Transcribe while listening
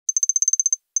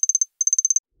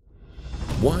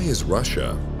Why is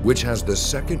Russia, which has the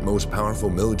second most powerful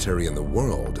military in the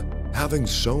world, having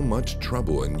so much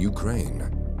trouble in Ukraine?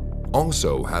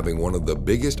 Also having one of the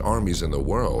biggest armies in the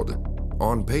world,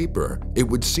 on paper, it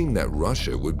would seem that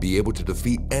Russia would be able to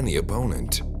defeat any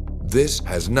opponent. This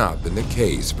has not been the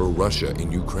case for Russia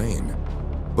in Ukraine.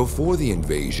 Before the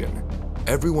invasion,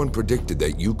 everyone predicted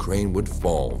that Ukraine would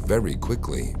fall very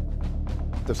quickly.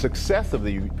 The success of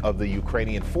the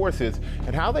Ukrainian forces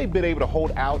and how they've been able to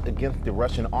hold out against the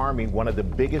Russian army, one of the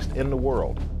biggest in the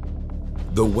world.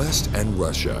 The West and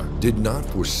Russia did not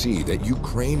foresee that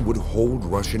Ukraine would hold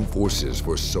Russian forces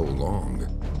for so long.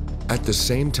 At the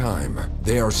same time,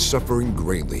 they are suffering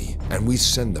greatly, and we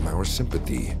send them our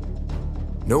sympathy.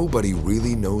 Nobody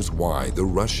really knows why the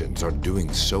Russians are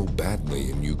doing so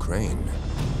badly in Ukraine.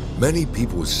 Many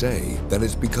people say that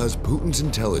it's because Putin's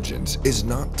intelligence is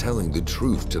not telling the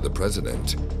truth to the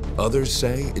president. Others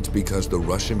say it's because the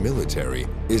Russian military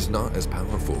is not as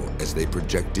powerful as they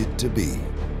project it to be.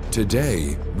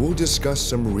 Today, we'll discuss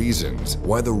some reasons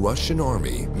why the Russian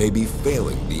army may be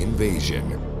failing the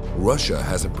invasion. Russia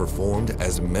hasn't performed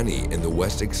as many in the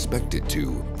West expected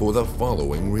to for the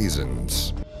following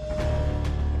reasons.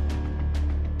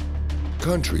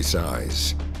 Country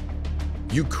size.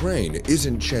 Ukraine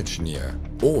isn't Chechnya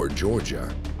or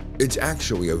Georgia. It's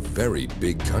actually a very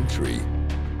big country.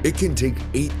 It can take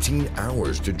 18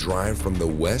 hours to drive from the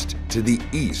west to the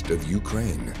east of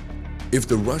Ukraine. If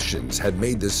the Russians had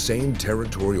made the same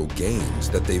territorial gains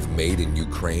that they've made in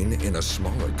Ukraine in a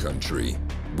smaller country,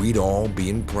 we'd all be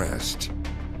impressed.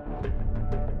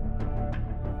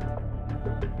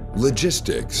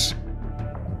 Logistics.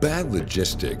 Bad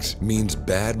logistics means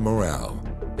bad morale.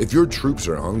 If your troops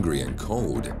are hungry and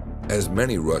cold, as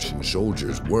many Russian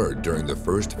soldiers were during the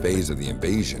first phase of the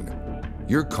invasion,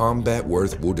 your combat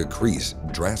worth will decrease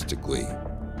drastically.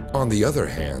 On the other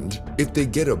hand, if they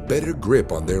get a better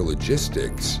grip on their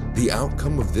logistics, the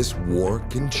outcome of this war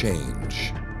can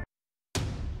change.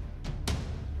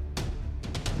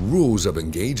 Rules of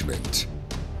engagement.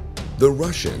 The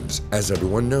Russians, as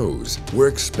everyone knows, were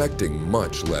expecting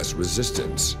much less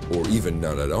resistance, or even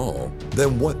none at all,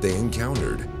 than what they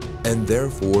encountered, and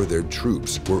therefore their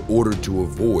troops were ordered to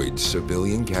avoid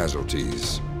civilian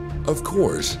casualties. Of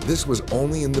course, this was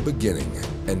only in the beginning,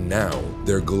 and now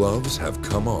their gloves have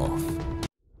come off.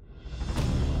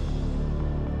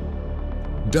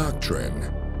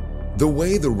 Doctrine. The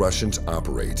way the Russians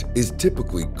operate is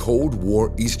typically Cold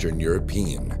War Eastern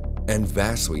European, and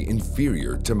vastly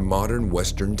inferior to modern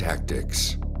Western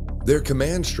tactics. Their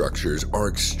command structures are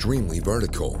extremely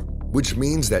vertical, which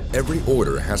means that every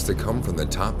order has to come from the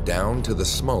top down to the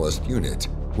smallest unit,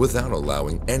 without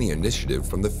allowing any initiative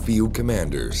from the field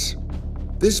commanders.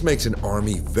 This makes an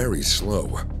army very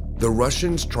slow. The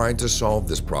Russians tried to solve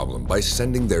this problem by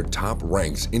sending their top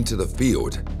ranks into the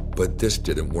field, but this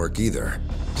didn't work either.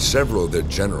 Several of their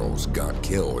generals got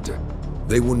killed.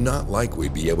 They will not likely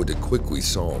be able to quickly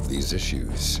solve these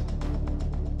issues.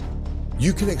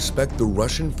 You can expect the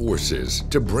Russian forces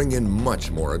to bring in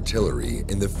much more artillery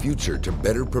in the future to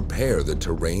better prepare the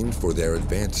terrain for their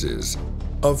advances.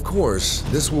 Of course,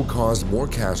 this will cause more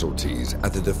casualties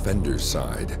at the defenders'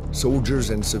 side, soldiers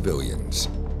and civilians.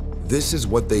 This is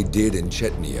what they did in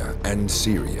Chechnya and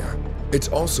Syria. It's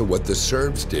also what the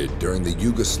Serbs did during the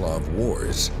Yugoslav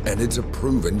wars, and it's a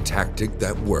proven tactic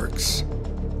that works.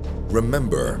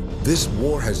 Remember, this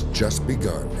war has just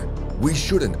begun. We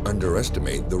shouldn't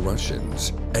underestimate the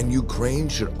Russians, and Ukraine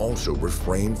should also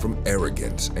refrain from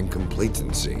arrogance and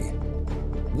complacency.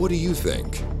 What do you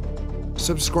think?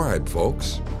 Subscribe,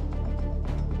 folks.